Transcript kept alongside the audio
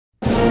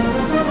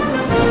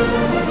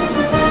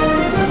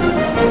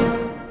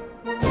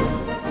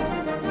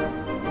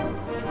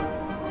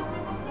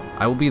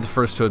I will be the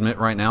first to admit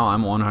right now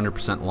I'm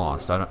 100%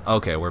 lost.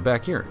 Okay, we're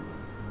back here.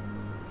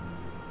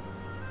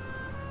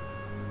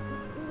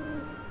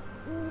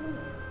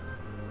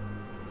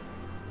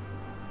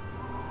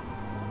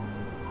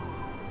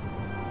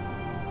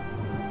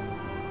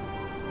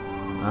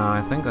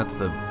 I think that's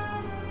the...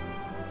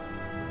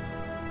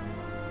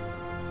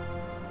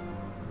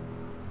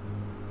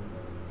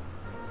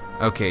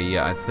 Okay,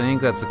 yeah, I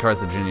think that's the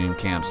Carthaginian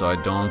camp, so I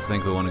don't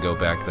think we want to go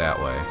back that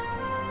way.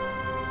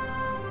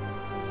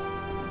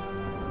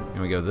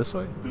 Can we go this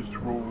way? This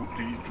road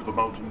leads to the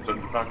mountains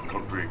and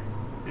backcountry.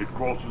 It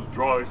crosses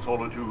dry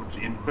solitudes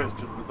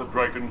infested with the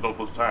dragons of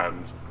the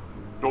sands.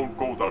 Don't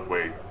go that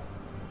way.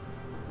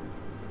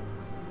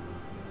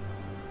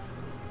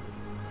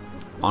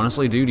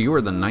 Honestly, dude, you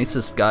are the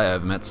nicest guy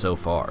I've met so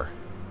far.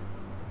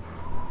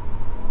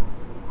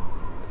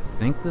 I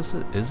think this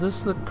is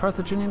this the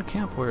Carthaginian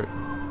camp where...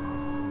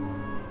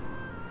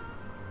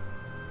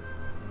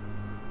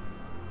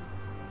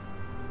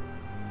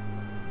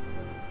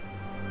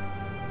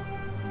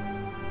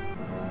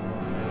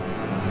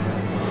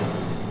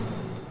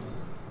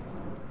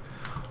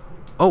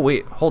 Oh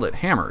wait, hold it,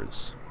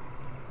 hammers.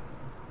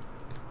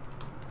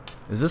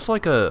 Is this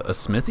like a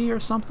smithy or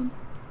something?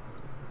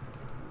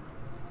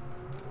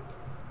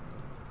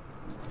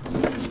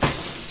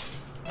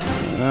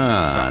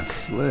 Ah,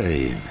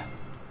 slave.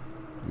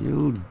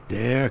 You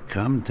dare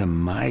come to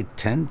my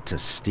tent to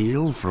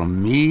steal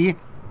from me,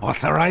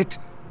 Authorite,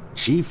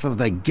 chief of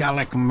the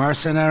Gallic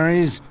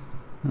mercenaries?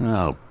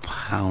 I'll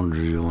pound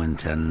you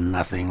into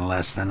nothing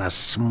less than a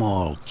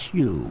small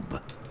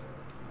cube.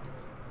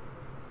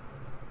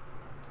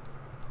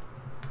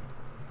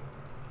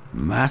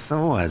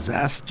 Matho has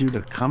asked you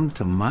to come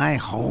to my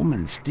home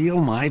and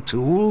steal my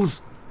tools?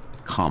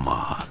 Come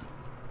on.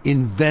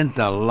 Invent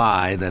a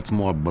lie that's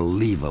more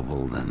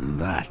believable than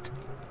that.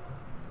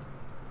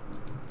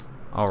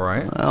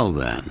 Alright. Well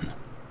then,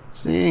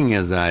 seeing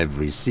as I've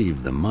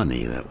received the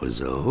money that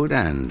was owed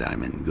and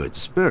I'm in good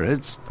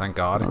spirits, Thank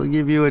God. I'll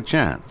give you a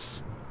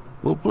chance.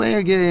 We'll play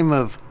a game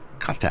of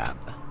Carthage.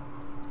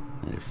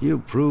 If you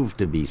prove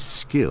to be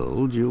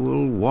skilled, you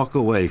will walk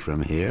away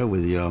from here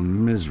with your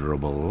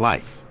miserable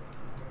life.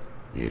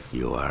 If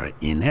you are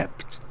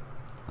inept,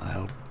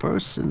 I'll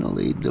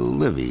personally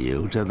deliver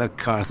you to the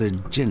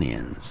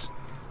Carthaginians.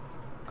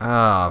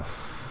 Ah,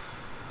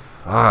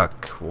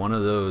 fuck. One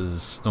of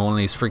these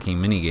freaking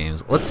mini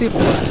games. Let's see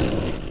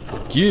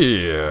if...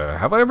 Yeah,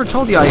 have I ever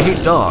told you I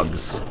hate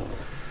dogs?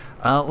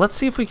 Let's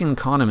see if we can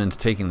con him into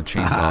taking the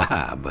chains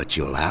off. But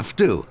you'll have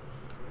to.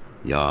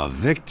 Your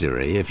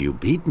victory, if you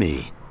beat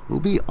me,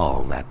 will be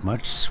all that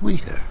much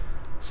sweeter.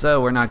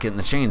 So we're not getting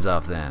the chains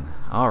off then.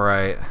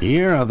 Alright.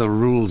 Here are the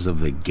rules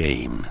of the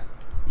game.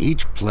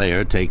 Each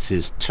player takes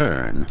his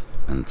turn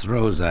and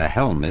throws a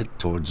helmet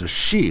towards a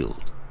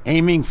shield,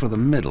 aiming for the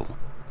middle.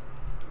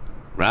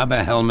 Grab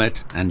a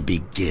helmet and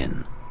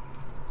begin.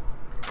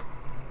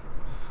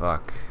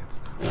 Fuck. It's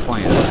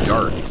playing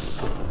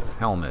darts.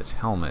 Helmet,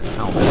 helmet,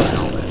 helmet,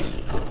 helmet.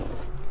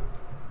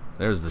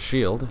 There's the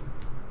shield.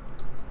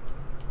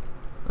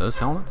 Those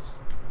helmets?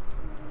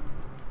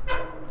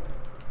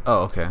 Oh,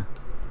 okay.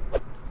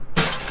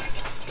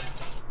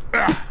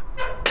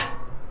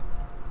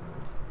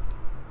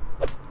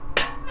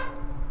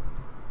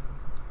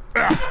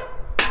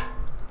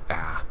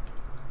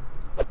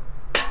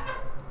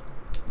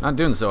 Not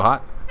doing so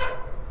hot.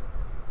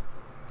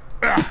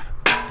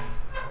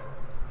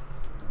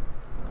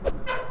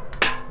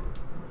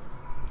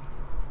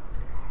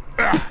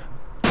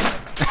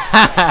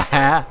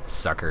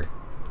 Sucker.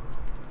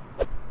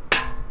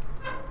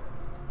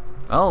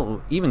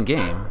 Oh, even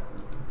game.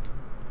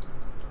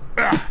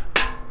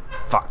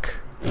 Fuck.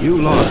 You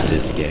lost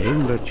this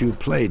game, but you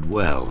played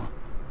well.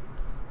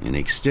 In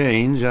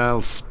exchange,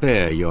 I'll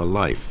spare your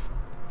life.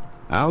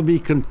 I'll be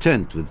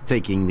content with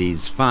taking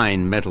these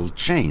fine metal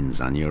chains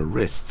on your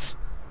wrists.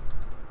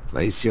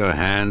 Place your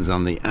hands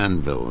on the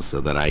anvil so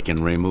that I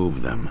can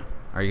remove them.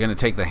 Are you gonna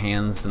take the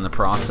hands in the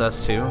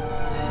process too?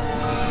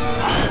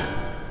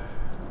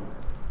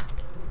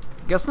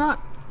 Guess not.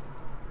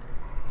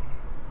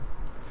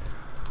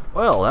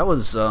 Well, that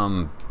was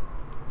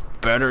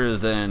better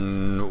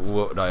than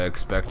what I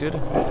expected.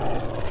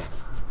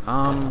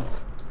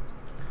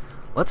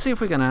 Let's see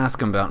if we can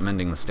ask him about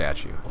mending the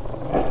statue.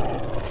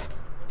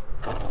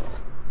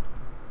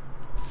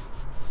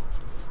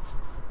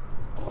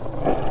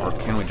 Or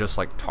can we just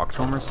like talk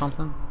to him or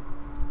something?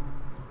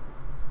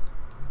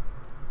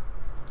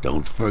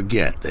 Don't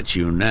forget that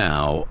you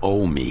now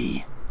owe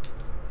me.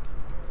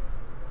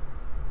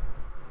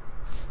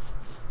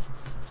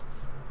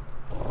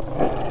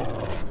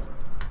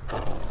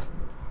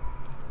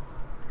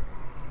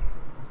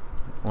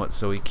 What,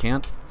 so we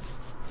can't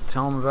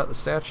tell him about the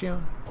statue?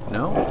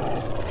 No?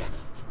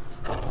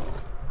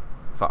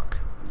 Fuck.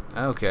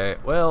 Okay,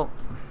 well...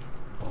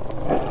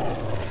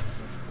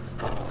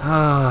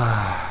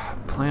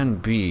 Plan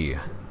B.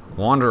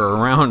 Wander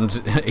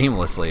around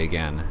aimlessly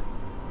again.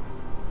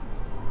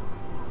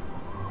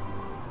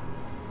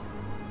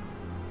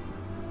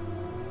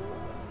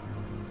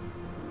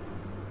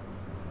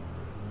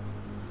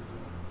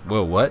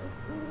 Whoa, what?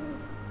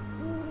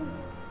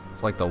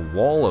 It's like the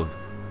wall of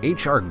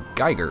H.R.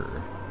 Geiger.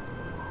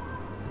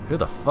 Who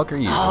the fuck are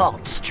you?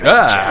 Halt, stranger.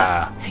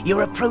 Ah!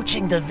 You're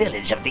approaching the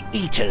village of the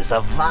Eaters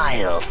of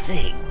Vile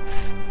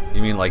Things.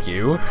 You mean like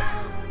you?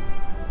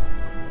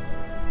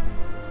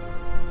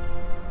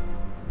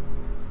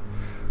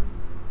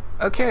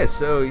 Okay,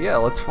 so yeah,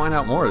 let's find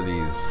out more of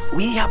these.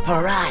 We are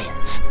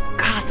pariahs.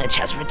 Carthage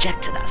has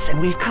rejected us,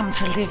 and we've come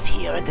to live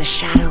here in the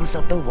shadows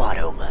of the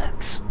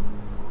waterworks.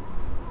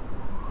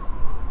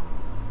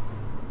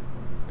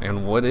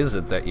 And what is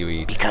it that you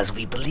eat? Because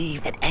we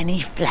believe that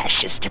any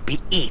flesh is to be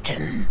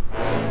eaten.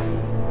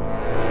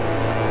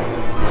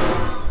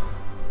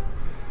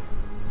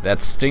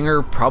 That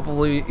stinger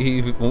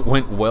probably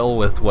went well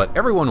with what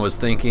everyone was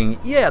thinking.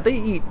 Yeah, they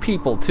eat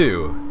people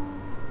too.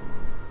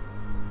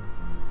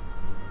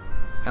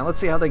 And let's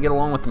see how they get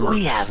along with the mercs.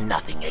 We have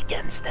nothing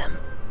against them.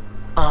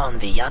 On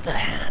the other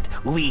hand,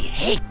 we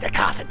hate the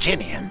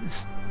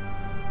Carthaginians.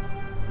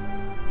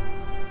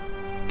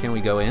 Can we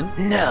go in?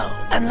 No,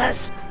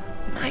 unless...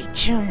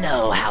 Might you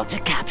know how to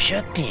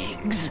capture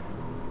pigs?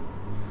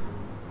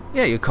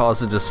 Yeah, you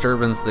cause a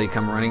disturbance, they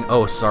come running.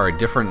 Oh, sorry,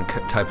 different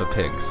type of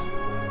pigs.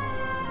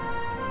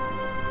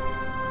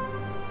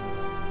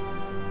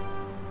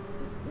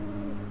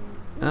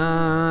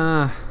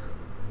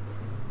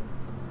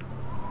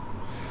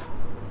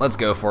 Let's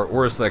go for it.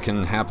 Worst that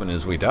can happen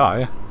is we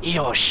die.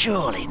 You're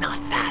surely not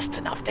fast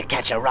enough to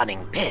catch a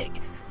running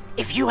pig.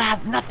 If you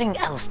have nothing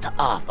else to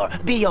offer,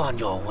 be on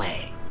your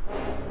way.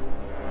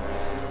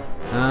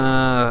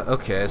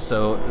 Okay,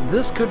 so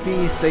this could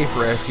be safe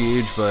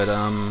refuge, but,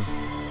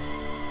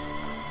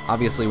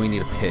 obviously we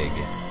need a pig.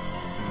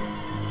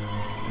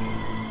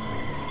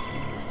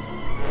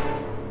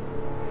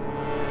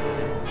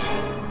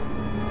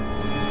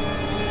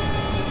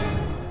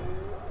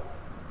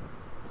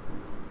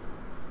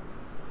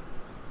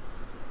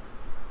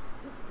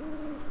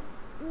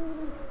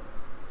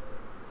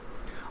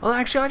 Well,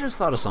 actually, I just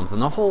thought of something.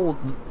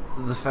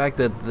 The fact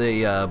that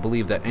they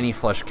believe that any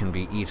flesh can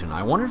be eaten.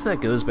 I wonder if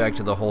that goes back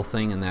to the whole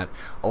thing in that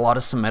a lot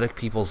of Semitic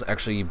peoples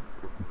actually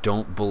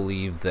don't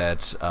believe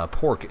that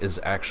pork is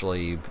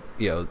actually,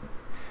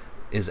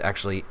 is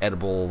actually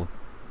edible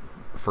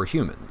for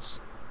humans.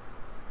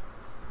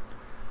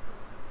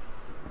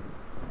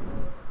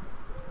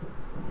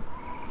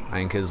 I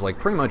mean, because like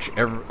pretty much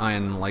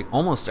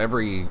almost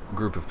every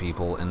group of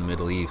people in the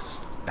Middle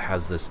East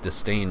has this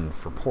disdain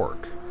for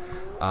pork.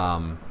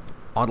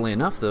 Oddly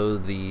enough, though,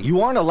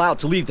 You aren't allowed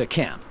to leave the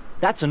camp.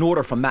 That's an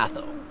order from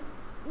Matho.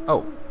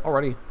 Oh,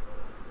 alrighty.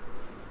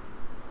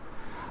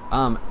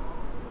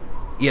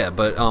 Yeah,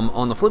 but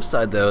on the flip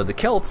side, though, the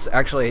Celts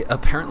actually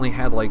apparently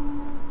had like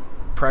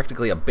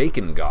practically a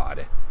bacon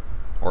god,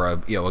 or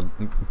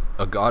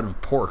a god of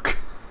pork.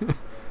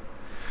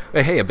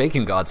 Hey, a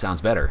bacon god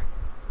sounds better.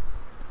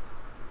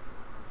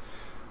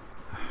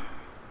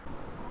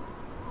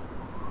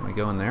 Can we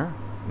go in there?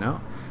 No.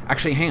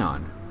 Actually, hang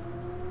on.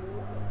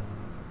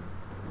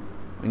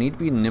 We need to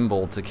be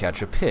nimble to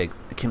catch a pig.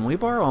 Can we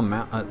borrow a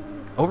mount?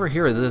 Over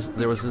here,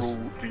 there was this.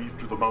 Leads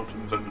to the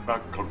mountains and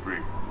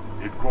backcountry.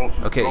 It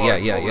crosses. Okay,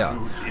 yeah.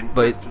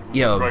 But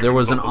yeah, there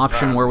was an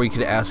option where we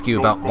could ask you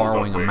about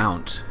borrowing a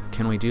mount.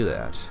 Can we do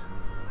that?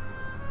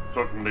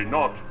 Certainly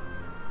not.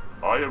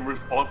 I am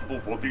responsible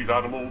for these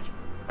animals,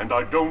 and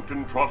I don't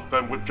entrust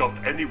them with just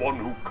anyone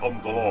who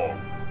comes along.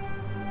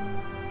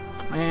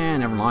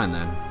 Never mind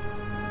then.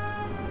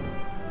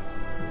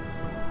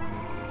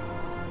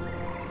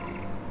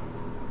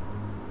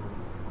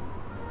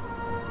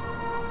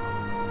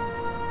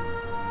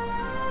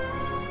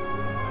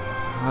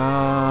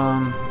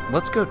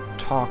 Let's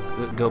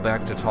go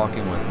back to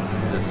talking with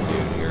this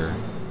dude here.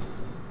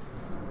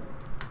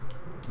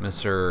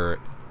 Mr.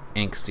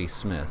 Angsty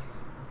Smith.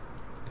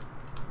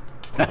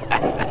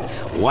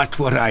 What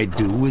would I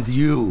do with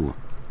you?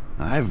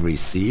 I've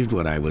received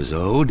what I was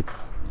owed,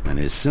 and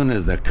as soon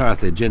as the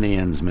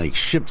Carthaginians make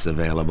ships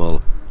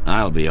available,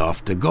 I'll be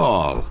off to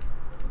Gaul.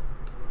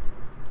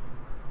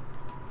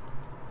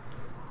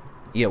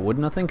 Yeah, would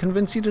nothing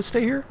convince you to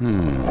stay here?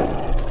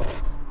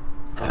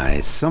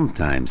 I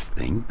sometimes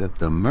think that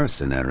the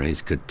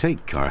mercenaries could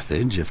take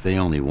Carthage if they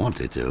only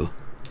wanted to.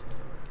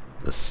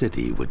 The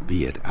city would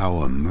be at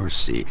our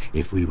mercy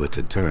if we were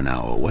to turn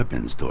our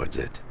weapons towards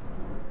it.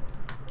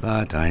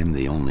 But I'm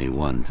the only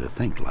one to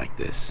think like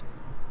this.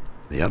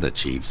 The other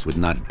chiefs would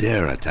not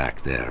dare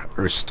attack their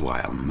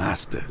erstwhile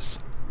masters.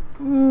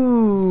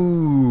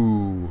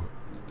 Ooh.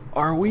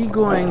 Are we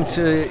going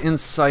to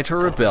incite a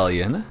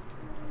rebellion?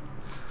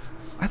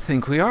 I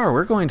think we are.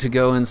 We're going to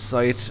go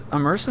incite a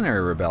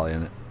mercenary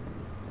rebellion.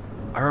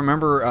 I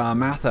remember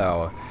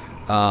Matho.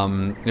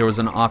 There was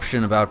an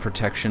option about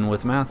protection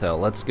with Matho.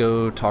 Let's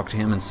go talk to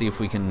him and see if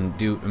we can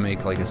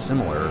make like a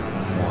similar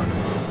one.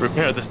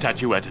 Repair the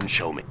statuette and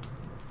show me.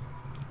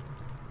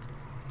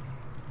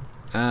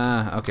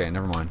 Okay,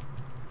 never mind.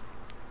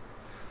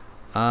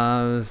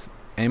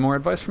 Any more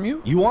advice from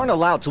you? You aren't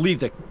allowed to leave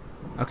the...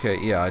 Okay,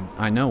 yeah,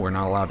 I know we're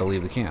not allowed to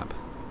leave the camp.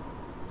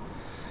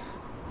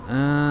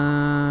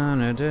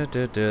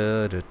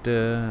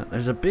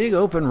 There's a big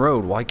open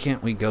road. Why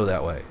can't we go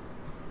that way?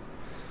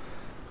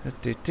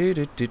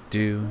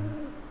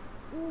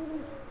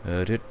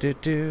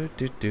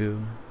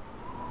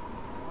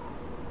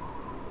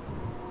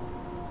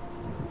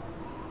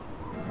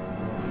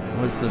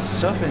 Was the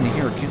stuff in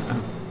here?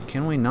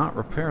 Can we not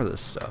repair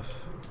this stuff?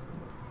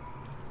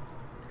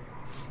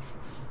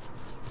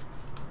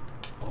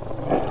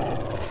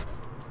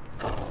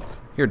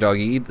 Here,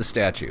 doggy, eat the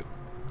statue.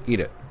 Eat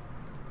it.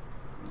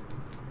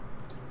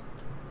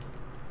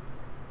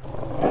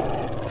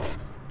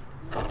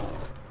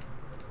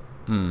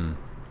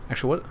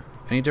 Actually, what?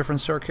 Any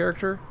difference to our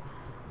character?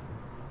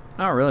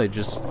 Not really,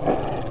 just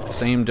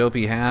same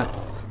dopey hat,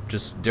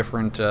 just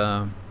different,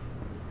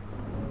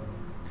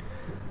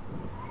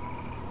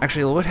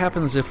 Actually, what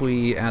happens if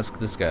we ask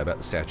this guy about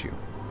the statue?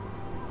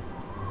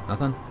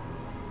 Nothing?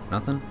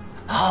 Nothing?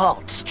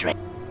 Halt straight.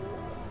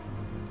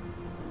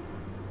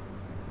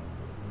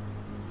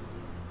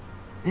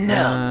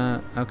 No.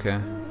 Okay.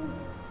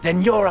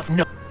 Then you're of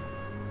no...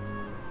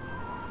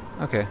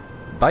 Okay.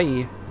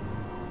 Bye.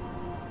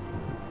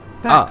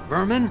 Back,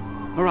 vermin,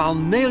 or I'll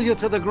nail you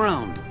to the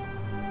ground.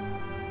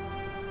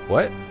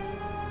 What?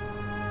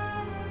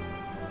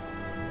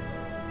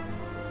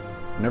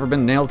 Never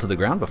been nailed to the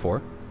ground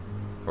before.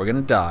 We're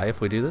gonna die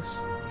if we do this.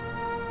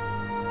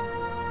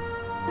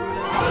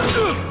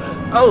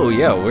 Oh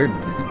yeah,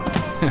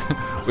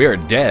 we are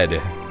dead.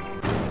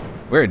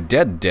 We're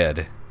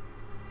dead.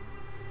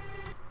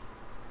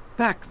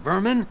 Back,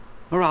 vermin,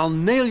 or I'll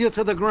nail you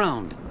to the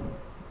ground.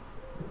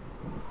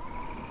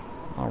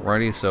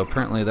 Alrighty, so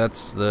apparently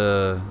that's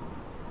the...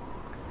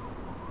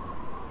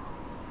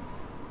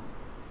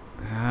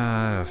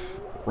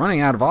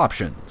 running out of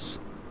options.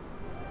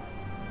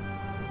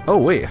 Oh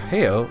wait,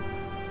 heyo.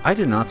 I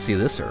did not see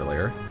this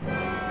earlier.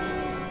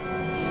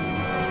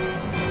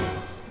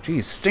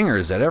 Geez,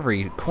 stingers at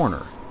every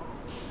corner.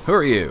 Who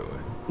are you?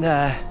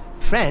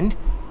 Friend,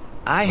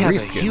 I have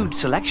Reskin. a huge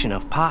selection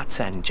of pots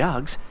and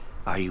jugs.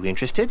 Are you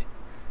interested?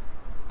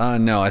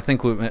 No, I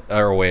think we...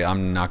 Or wait,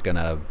 I'm not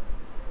gonna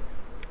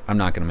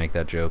make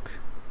that joke.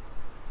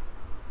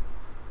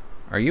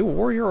 Are you a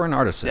warrior or an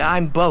artisan?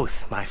 I'm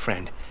both, my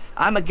friend.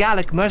 I'm a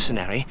Gallic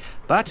mercenary,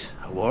 but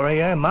a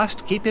warrior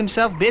must keep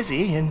himself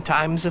busy in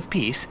times of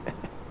peace.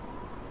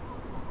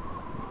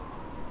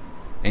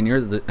 And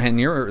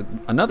you're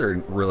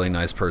another really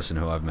nice person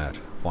who I've met,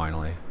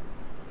 finally.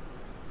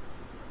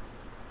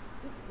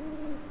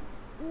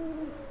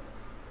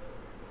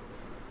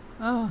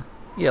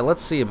 Yeah,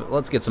 let's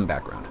get some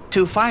background.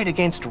 To fight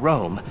against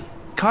Rome,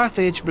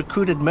 Carthage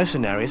recruited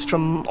mercenaries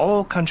from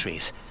all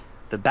countries.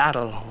 The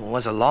battle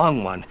was a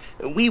long one.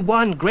 We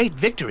won great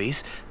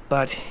victories,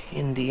 but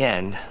in the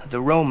end,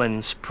 the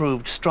Romans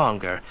proved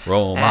stronger,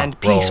 and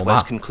peace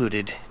was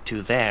concluded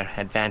to their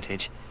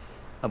advantage.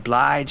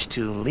 Obliged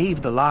to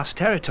leave the lost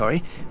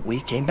territory, we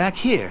came back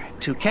here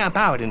to camp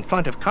out in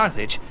front of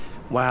Carthage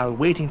while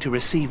waiting to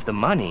receive the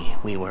money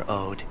we were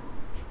owed.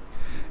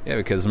 Yeah,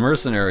 because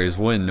mercenaries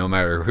win no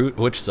matter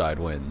which side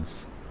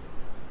wins.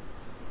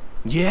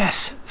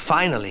 Yes,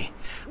 finally.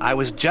 I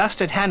was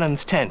just at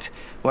Hanon's tent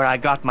where I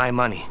got my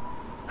money.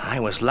 I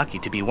was lucky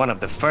to be one of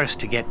the first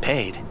to get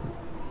paid.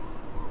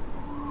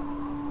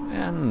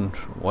 And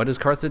why does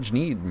Carthage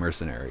need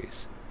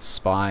mercenaries?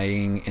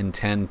 Spying,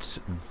 intent,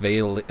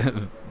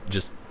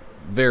 just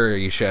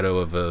very shadow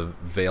of a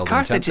veiled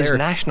intent there. Carthage's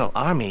national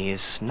army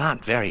is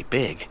not very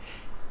big.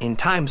 In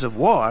times of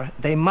war,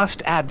 they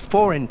must add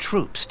foreign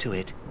troops to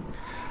it.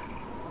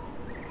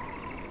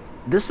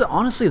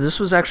 Honestly, this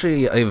was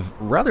actually a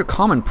rather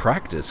common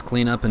practice,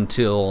 clean up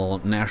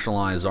until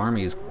nationalized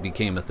armies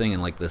became a thing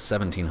in like the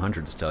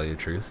 1700s, to tell you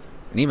the truth.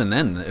 And even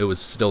then, it was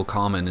still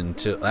common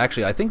until...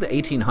 Actually, I think the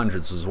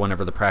 1800s was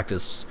whenever the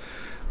practice,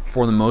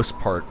 for the most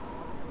part,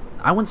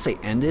 I wouldn't say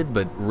ended,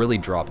 but really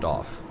dropped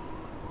off.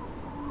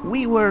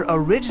 We were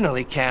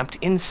originally camped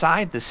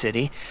inside the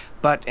city,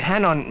 but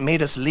Hanon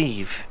made us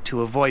leave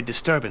to avoid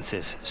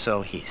disturbances,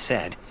 so he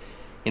said.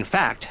 In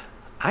fact,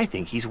 I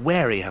think he's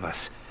wary of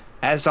us,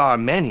 as are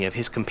many of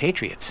his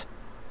compatriots.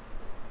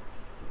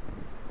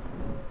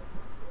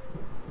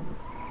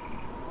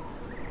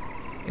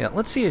 Yeah,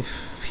 let's see if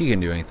he can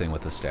do anything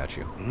with the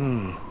statue.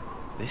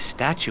 This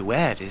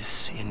statuette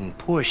is in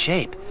poor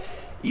shape.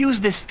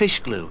 Use this fish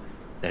glue.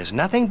 There's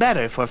nothing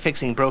better for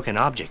fixing broken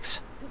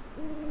objects.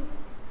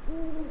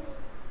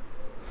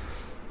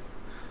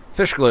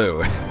 Fish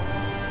glue.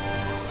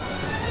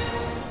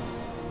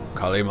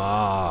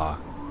 Kalima.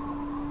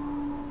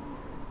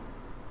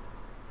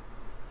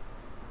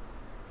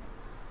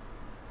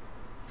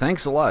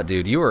 Thanks a lot,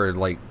 dude. You're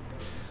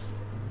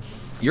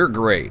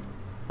great.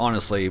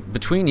 Honestly,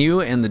 between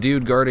you and the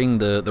dude guarding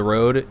the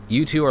road,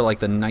 you two are like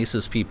the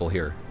nicest people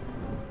here.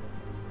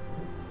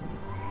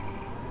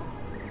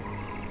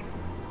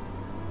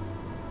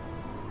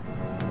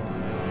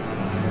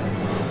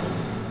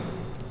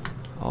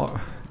 Oh,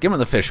 give him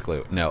the fish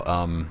glue. No,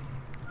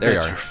 there you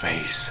That's are. her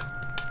face.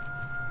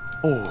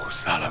 Oh,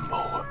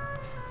 Salammbo.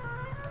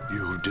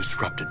 You've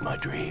disrupted my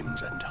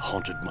dreams and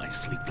haunted my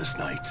sleepless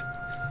nights.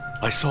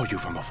 I saw you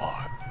from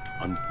afar.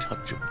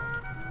 untouchable,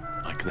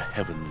 like the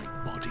heavenly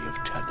body of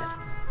Tanith.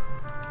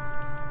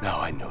 Now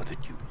I know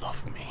that you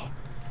love me.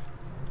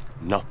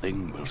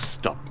 Nothing will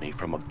stop me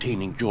from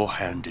obtaining your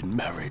hand in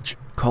marriage.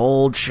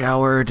 Cold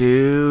shower,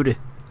 dude.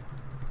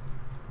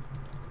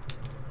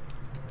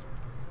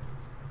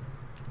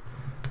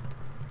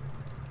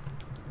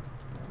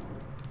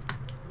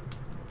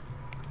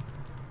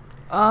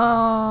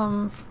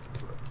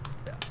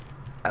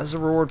 As a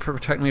reward for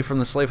protecting me from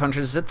the slave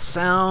hunters, that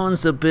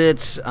sounds a bit,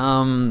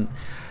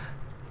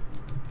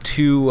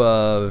 too,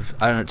 I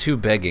don't know, too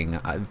begging.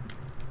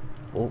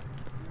 Well,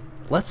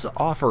 let's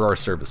offer our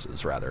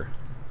services, rather.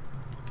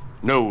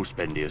 No,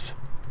 Spendius.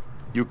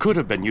 You could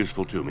have been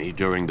useful to me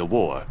during the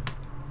war,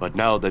 but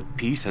now that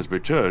peace has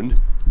returned,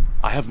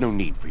 I have no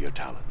need for your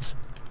talents.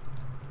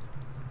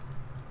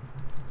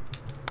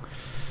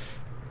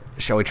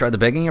 Shall we try the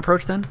begging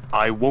approach, then?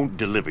 I won't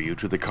deliver you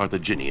to the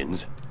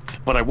Carthaginians,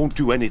 but I won't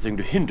do anything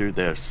to hinder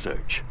their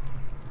search.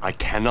 I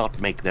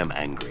cannot make them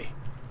angry.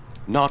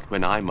 Not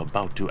when I'm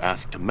about to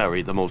ask to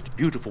marry the most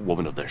beautiful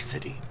woman of their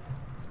city.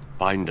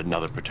 Find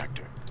another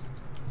protector.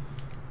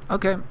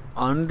 Okay,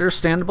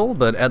 understandable,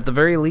 but at the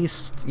very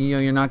least, you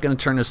know, you're not going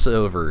to turn us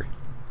over.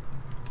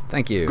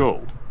 Thank you.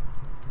 Go.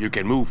 You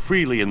can move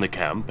freely in the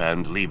camp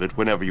and leave it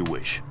whenever you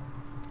wish.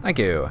 Thank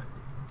you.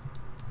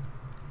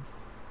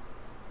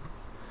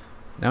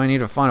 Now I need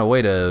to find a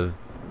way to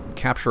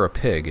capture a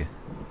pig.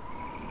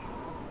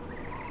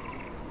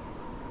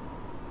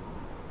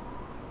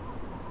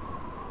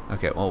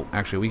 Okay, well,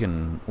 actually, we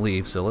can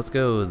leave, so let's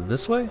go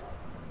this way?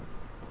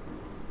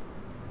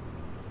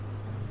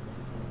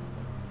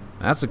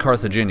 That's the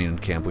Carthaginian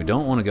camp. We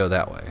don't want to go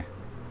that way.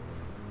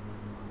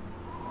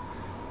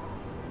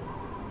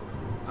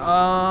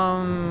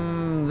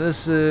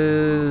 This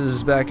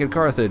is back at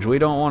Carthage. We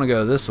don't want to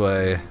go this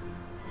way.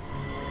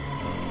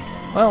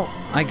 Well,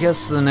 I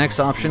guess the next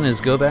option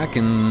is go back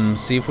and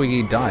see if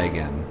we die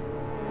again.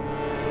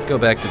 Let's go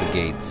back to the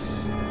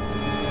gates.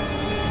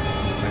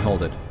 Wait,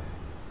 hold it.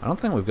 I don't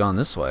think we've gone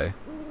this way.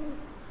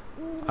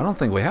 I don't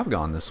think we have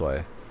gone this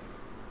way.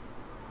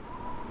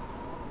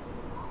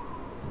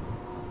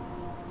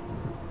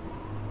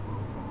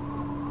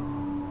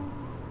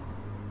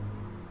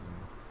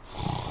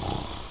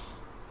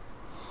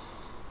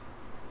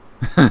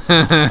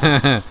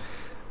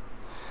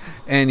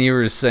 And you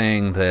were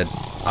saying that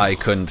I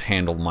couldn't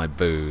handle my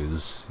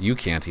booze. You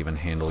can't even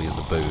handle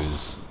the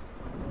booze.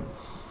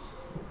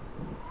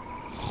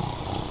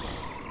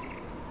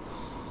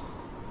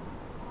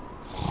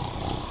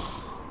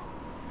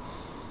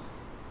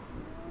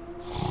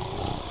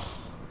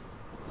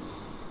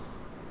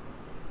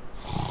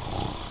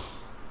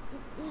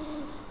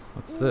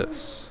 What's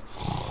this?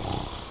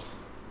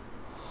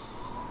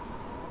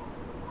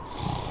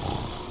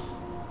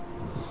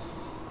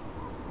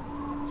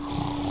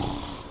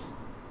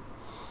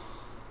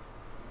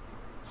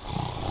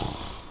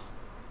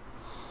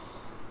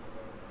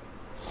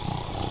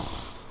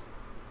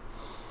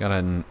 Got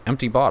an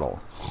empty bottle.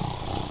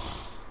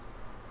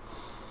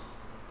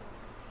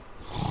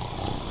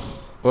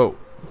 Whoa.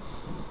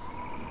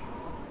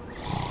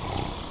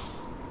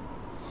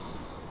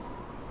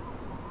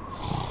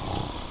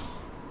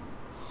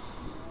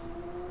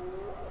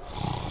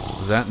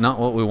 Is that not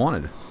what we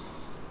wanted?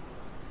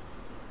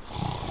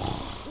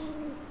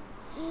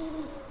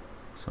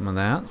 Some of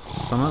that,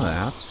 some of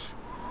that,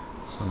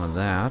 some of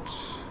that,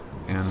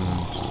 and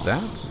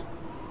that?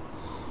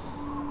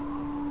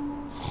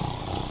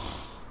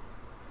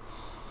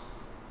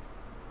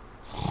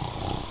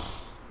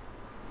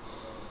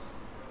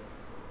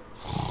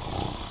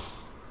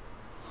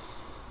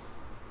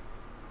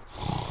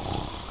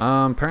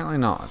 Apparently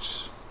not.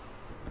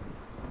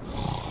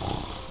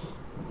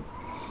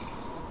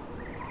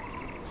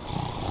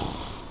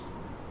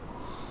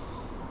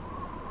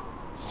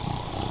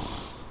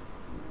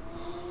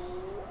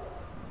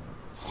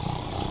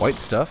 White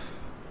stuff?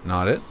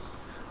 Not it.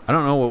 I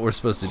don't know what we're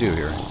supposed to do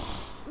here.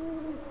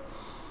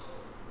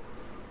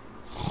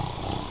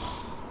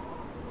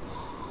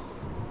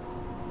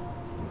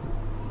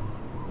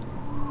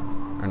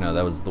 Or no,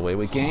 that was the way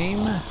we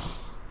came.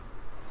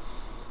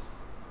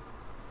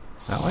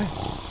 That way?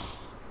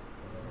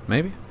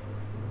 Maybe?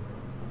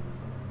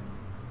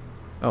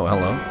 Oh,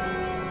 hello.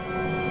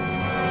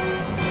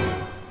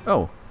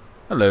 Oh,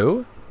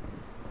 hello.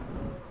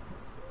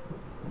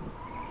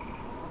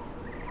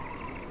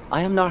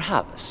 I am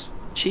Narhabas,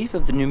 chief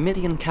of the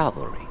Numidian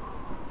cavalry.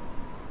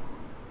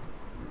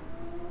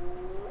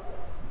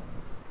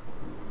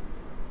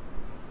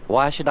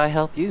 Why should I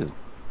help you?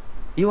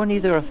 You are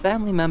neither a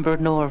family member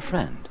nor a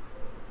friend.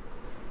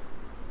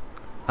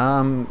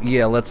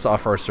 Yeah, let's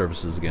offer our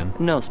services again.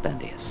 No,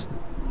 Spendius.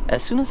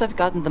 As soon as I've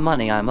gotten the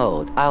money I'm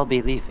owed, I'll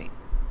be leaving,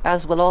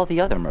 as will all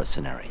the other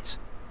mercenaries.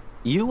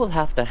 You will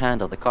have to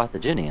handle the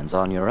Carthaginians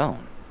on your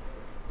own.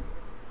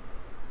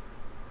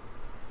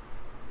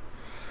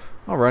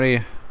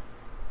 Alrighty.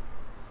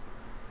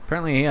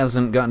 Apparently he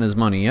hasn't gotten his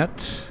money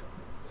yet.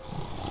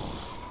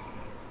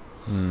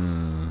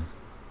 I'm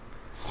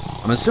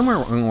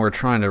assuming we're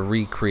trying to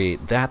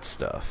recreate that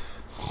stuff.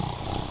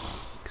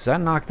 Because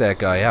that knocked that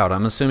guy out.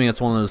 I'm assuming it's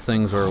one of those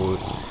things where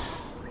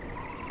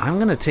I'm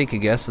going to take a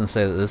guess and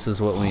say that this is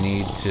what we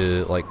need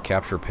to, like,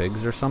 capture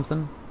pigs or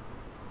something.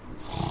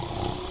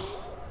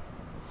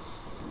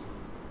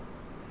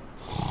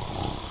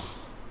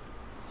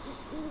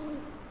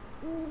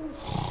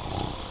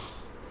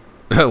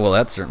 Well,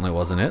 that certainly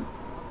wasn't it.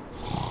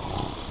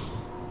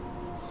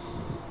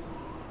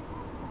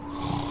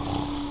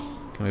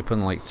 Can we put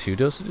in like 2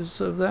 dosages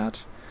of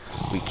that?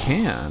 We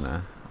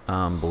can.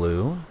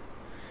 Blue.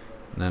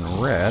 And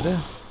then red.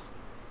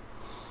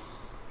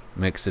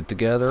 Mix it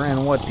together,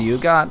 and what do you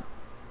got?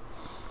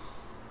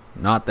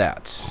 Not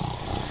that.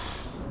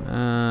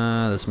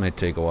 This may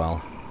take a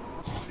while.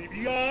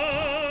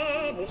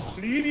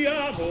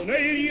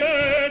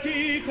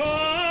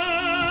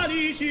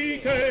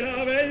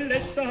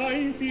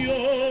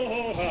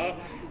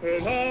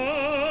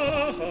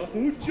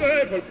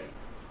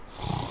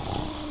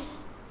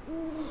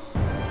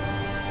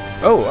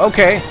 Oh,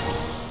 okay.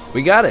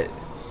 We got it.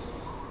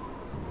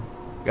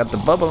 Got the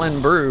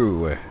bubbling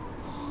brew.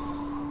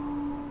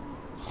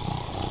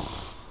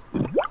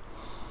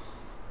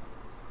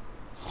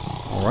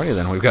 Alrighty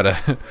then, we've got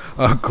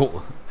a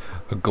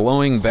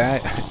glowing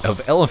bag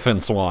of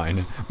elephant's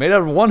wine made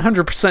out of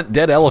 100%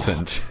 dead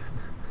elephant.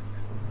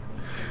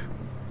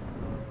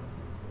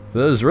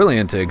 Those really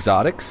into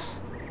exotics.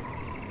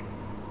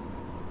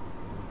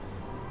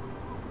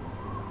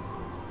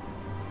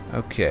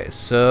 Okay,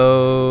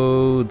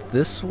 so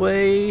this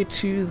way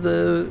to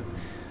the...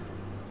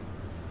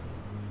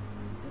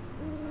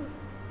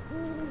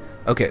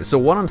 Okay, so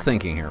what I'm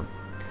thinking here,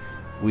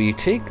 we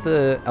take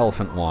the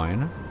elephant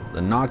wine, the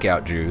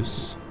knockout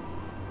juice,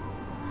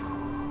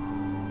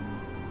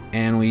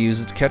 and we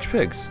use it to catch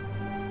pigs.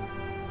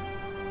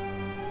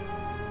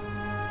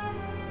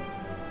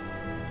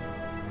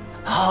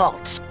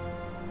 Halt!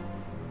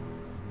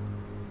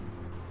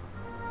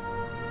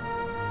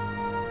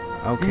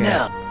 Okay.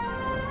 No.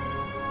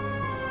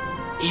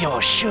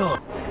 You're sure?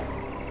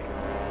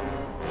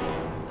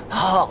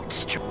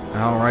 Halt!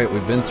 Alright,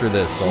 we've been through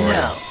this already.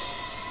 No.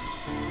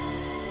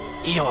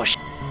 You're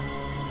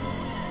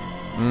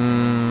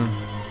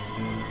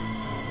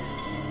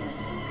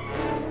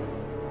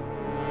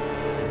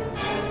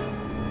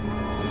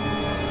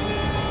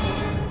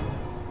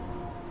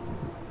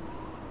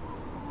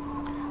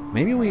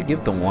Maybe we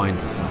give the wine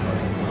to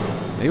somebody.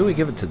 Maybe we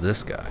give it to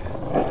this guy.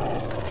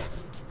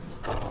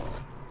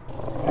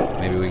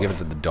 Maybe we give it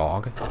to the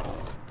dog.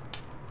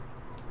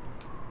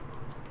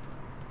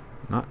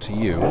 Not to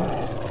you.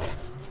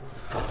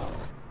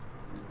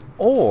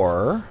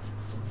 Or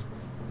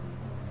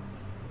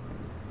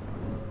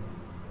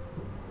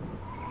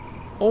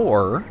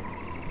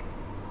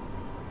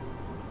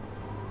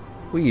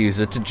we use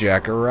it to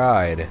jack a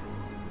ride.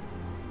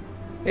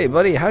 Hey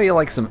buddy, how do you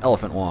like some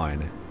elephant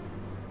wine?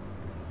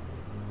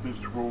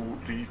 This road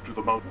leads to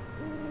the mountain.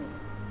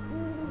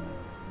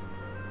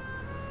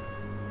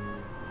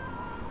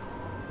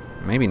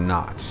 Maybe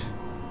not.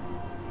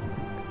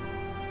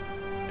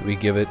 Do we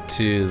give it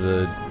to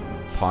the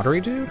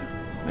pottery dude?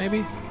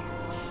 Maybe?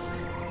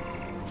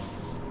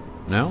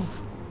 No?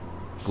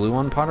 Glue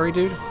on pottery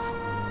dude?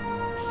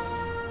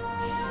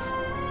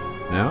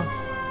 No?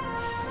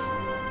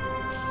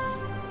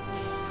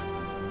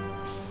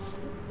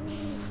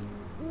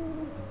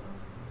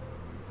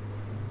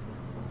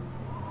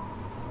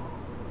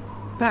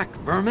 Back,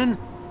 vermin,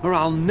 or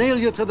I'll nail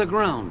you to the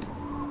ground.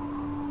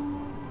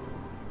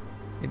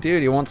 Hey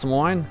dude, you want some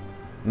wine?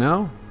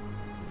 No?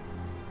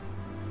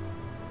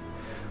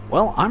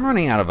 Well, I'm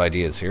running out of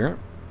ideas here.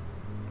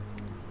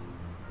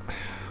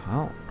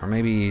 Well, or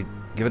maybe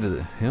give it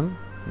to him?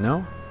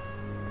 No?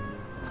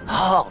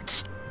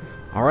 halt!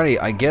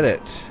 Alrighty, I get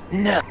it.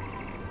 No.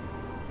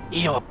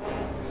 You're...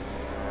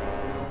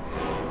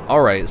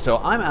 Alright, so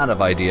I'm out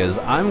of ideas.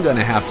 I'm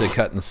gonna have to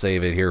cut and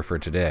save it here for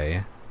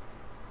today.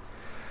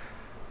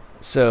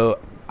 So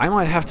I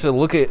might have to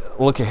look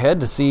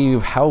ahead to see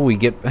how we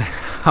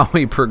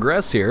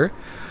progress here.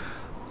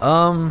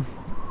 But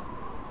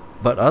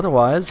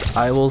otherwise,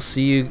 I will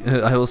see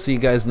you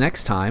guys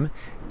next time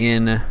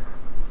in...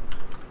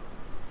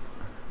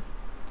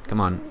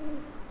 Come on.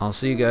 I'll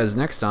see you guys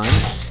next time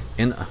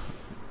in...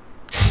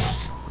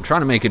 I'm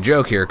trying to make a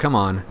joke here, come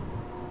on.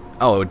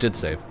 Oh, it did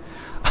save.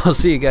 I'll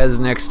see you guys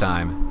next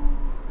time.